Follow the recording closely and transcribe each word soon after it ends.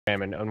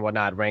and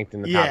whatnot ranked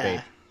in the top 8.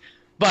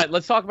 But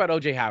let's talk about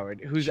O.J. Howard,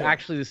 who's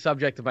actually the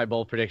subject of my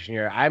bold prediction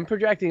here. I'm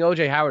projecting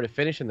O.J. Howard to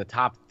finish in the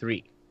top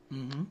 3.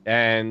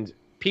 And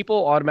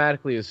people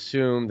automatically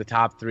assume the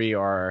top 3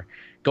 are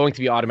going to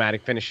be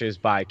automatic finishes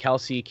by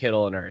Kelsey,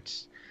 Kittle, and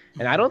Ertz.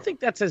 And I don't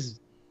think that's as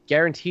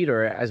guaranteed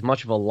or as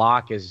much of a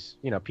lock as,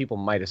 people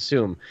might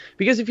assume.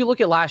 Because if you look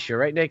at last year,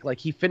 right, Nick, like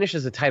he finished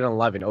as a tight end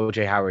 11,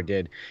 O.J. Howard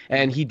did.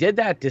 And he did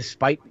that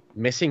despite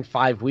missing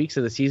 5 weeks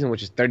of the season,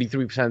 which is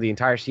 33% of the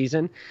entire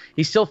season.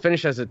 He still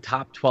finished as a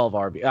top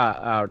 12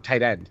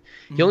 tight end.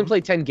 He only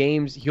played 10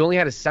 games. He only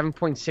had a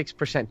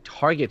 7.6%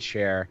 target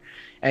share.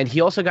 And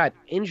he also got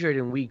injured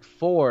in week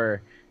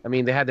 4. I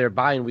mean, they had their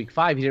bye in week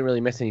 5. He didn't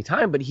really miss any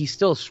time, but he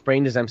still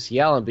sprained his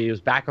MCL, but he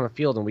was back on the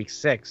field in week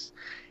 6.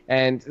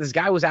 And this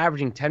guy was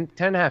averaging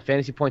 10.5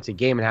 fantasy points a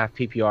game in half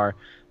PPR,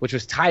 which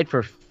was tied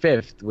for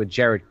 5th with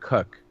Jared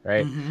Cook,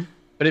 right?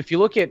 But if you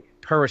look at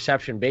per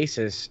reception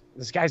basis,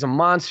 this guy's a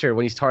monster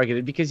when he's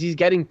targeted because he's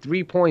getting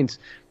 3 points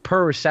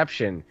per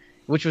reception,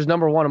 which was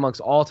number 1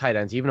 amongst all tight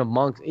ends, even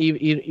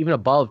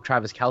above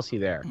Travis Kelce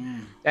there.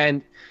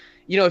 And,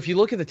 if you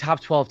look at the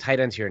top 12 tight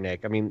ends here,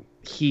 Nick, I mean,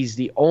 he's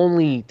the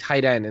only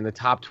tight end in the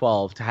top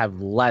 12 to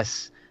have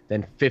less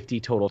than 50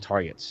 total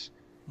targets.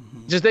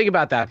 Just think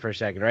about that for a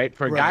second, right?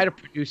 For a guy to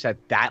produce at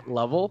that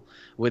level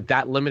with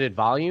that limited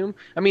volume,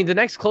 I mean, the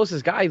next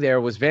closest guy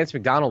there was Vance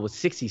McDonald with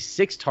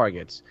 66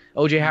 targets.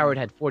 O.J. Howard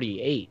had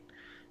 48.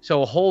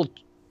 So a whole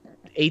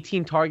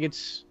 18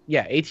 targets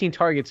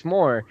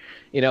more,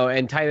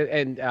 and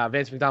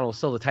Vance McDonald was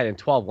still the tight end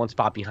 12, one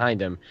spot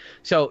behind him.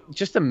 So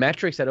just the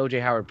metrics that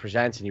O.J. Howard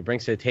presents and he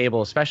brings to the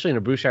table, especially in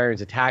a Bruce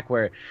Arians attack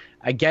where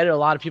I get it, a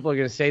lot of people are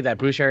going to say that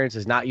Bruce Arians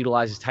does not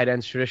utilize his tight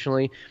ends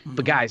traditionally.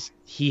 But guys,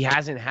 he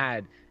hasn't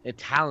had a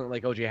talent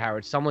like O.J.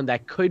 Howard, someone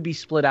that could be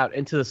split out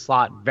into the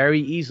slot very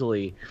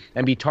easily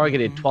and be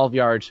targeted 12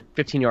 yards,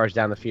 15 yards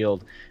down the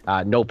field,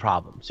 no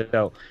problem.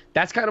 So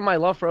that's kind of my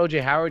love for O.J.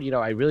 Howard.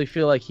 I really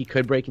feel like he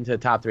could break into the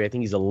top 3. I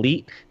think he's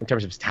elite in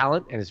terms of his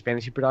talent and his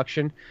fantasy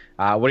production.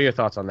 What are your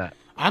thoughts on that?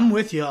 I'm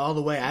with you all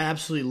the way. I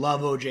absolutely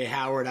love O.J.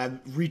 Howard. I've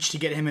reached to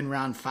get him in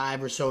round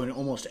 5 or so in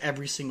almost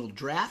every single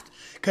draft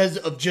because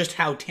of just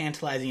how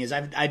tantalizing he is.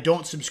 I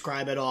don't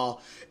subscribe at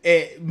all.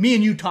 Me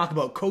and you talk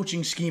about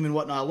coaching scheme and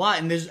whatnot a lot,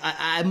 and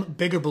I'm a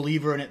bigger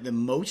believer in it than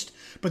most.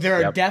 But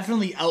there are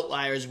definitely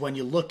outliers when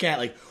you look at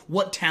like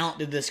what talent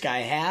did this guy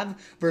have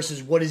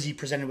versus what is he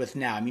presented with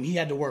now. I mean, he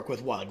had to work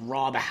with like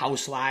Rob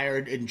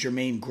Hauslier and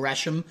Jermaine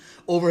Gresham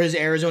over his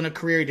Arizona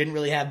career. He didn't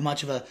really have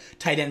much of a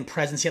tight end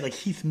presence. He had like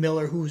Heath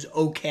Miller, who's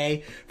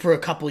okay for a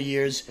couple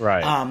years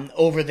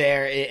over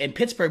there in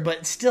Pittsburgh,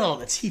 but still,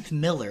 it's Heath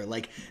Miller.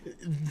 Like,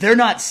 they're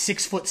not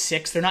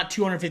 6'6", they're not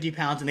 250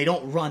 pounds, and they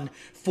don't run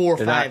 4 or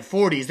 5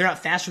 40s. They're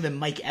not faster than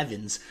Mike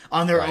Evans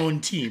on their own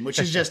team, which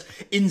is just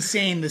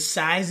insane. The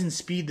size and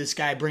speed this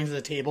guy brings to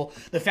the table.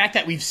 The fact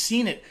that we've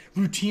seen it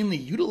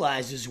routinely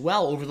utilized as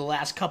well over the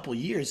last couple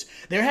years.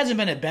 There hasn't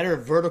been a better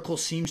vertical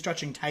seam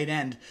stretching tight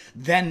end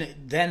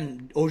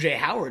than O.J.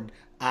 Howard.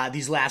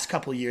 These last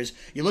couple years,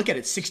 you look at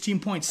it,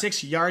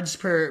 16.6 yards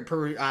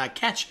per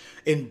catch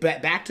in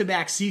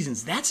back-to-back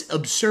seasons. That's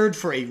absurd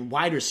for a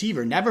wide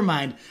receiver, never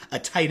mind a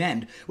tight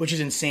end, which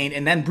is insane.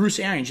 And then Bruce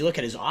Arians, you look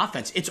at his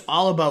offense, it's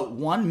all about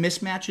 1,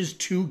 mismatches,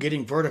 2,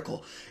 getting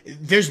vertical.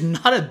 There's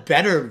not a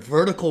better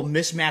vertical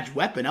mismatch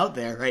weapon out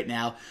there right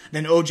now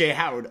than O.J.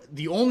 Howard.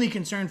 The only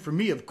concern for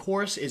me, of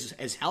course,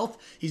 is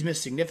health. He's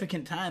missed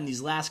significant time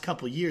these last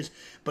couple years.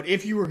 But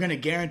if you were going to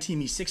guarantee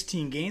me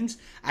 16 games,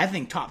 I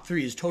think top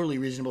 3 is totally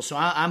reasonable. So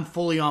I'm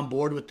fully on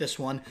board with this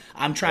one.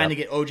 I'm trying to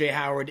get O.J.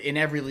 Howard in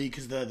every league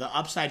because the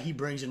upside he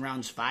brings in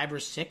rounds 5 or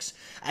 6,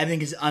 I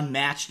think, is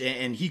unmatched,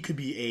 and he could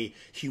be a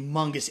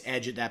humongous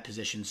edge at that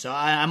position. So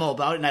I'm all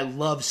about it, and I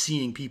love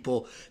seeing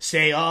people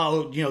say,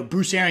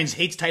 Bruce Arians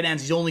hates tight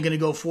ends. He's only going to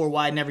go 4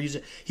 wide, never use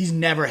it. He's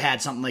never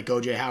had something like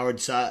O.J. Howard.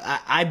 So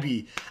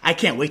I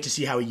can't wait to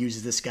see how he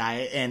uses this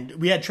guy. And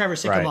we had Trevor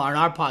Sycamore on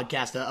our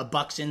podcast, a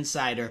Bucks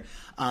insider,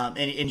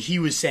 and he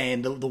was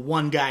saying the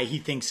one guy he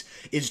thinks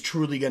is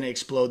truly going to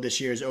explode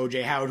this year is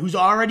O.J. Howard, who's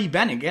already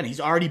been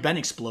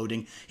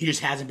exploding. He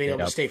just hasn't been able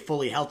to stay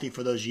fully healthy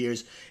for those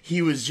years.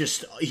 He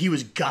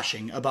was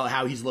gushing about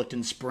how he's looked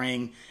in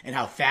spring and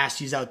how fast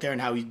he's out there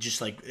and how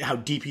how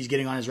deep he's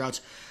getting on his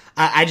routes.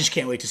 I just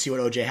can't wait to see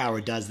what O.J.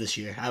 Howard does this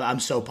year. I'm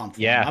so pumped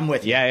for him. I'm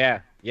with you.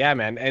 Yeah,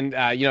 man.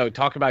 And,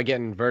 talk about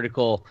getting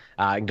vertical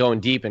and going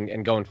deep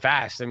and going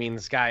fast. I mean,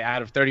 this guy,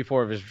 out of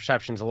 34 of his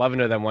receptions,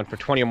 11 of them went for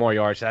 20 or more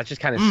yards. So that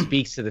just kind of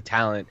speaks to the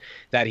talent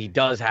that he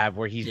does have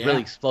where he's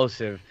really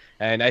explosive.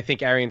 And I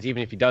think Arians,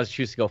 even if he does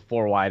choose to go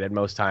 4 wide at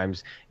most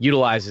times,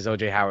 utilizes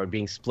O.J. Howard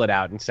being split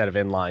out instead of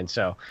in line.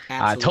 So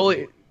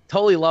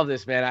totally love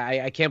this, man.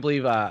 I can't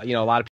believe, a lot of